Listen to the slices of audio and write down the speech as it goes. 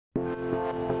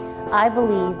I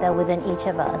believe that within each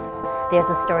of us, there's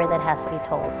a story that has to be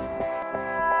told.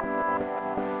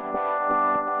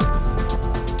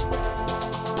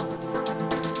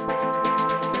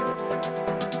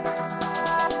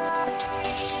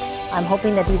 I'm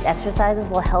hoping that these exercises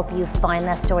will help you find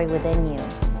that story within you.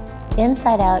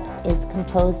 Inside Out is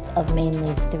composed of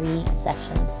mainly 3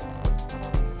 sections.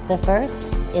 The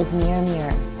first is Mirror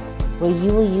Mirror, where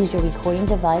you will use your recording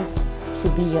device to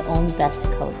be your own best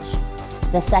coach.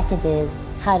 The second is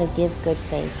How to Give Good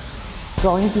Face,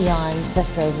 going beyond the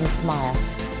frozen smile.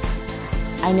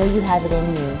 I know you have it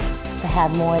in you to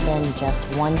have more than just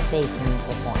one face when you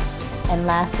perform. And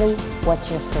lastly,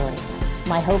 What's Your Story?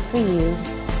 My hope for you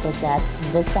is that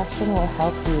this section will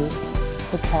help you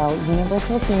to tell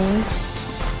universal themes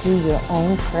through your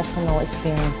own personal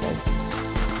experiences.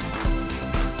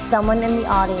 Someone in the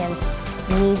audience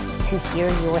needs to hear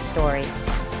your story.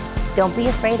 Don't be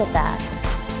afraid of that.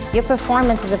 Your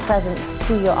performance is a present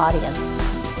to your audience.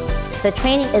 The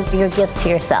training is your gifts to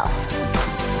yourself.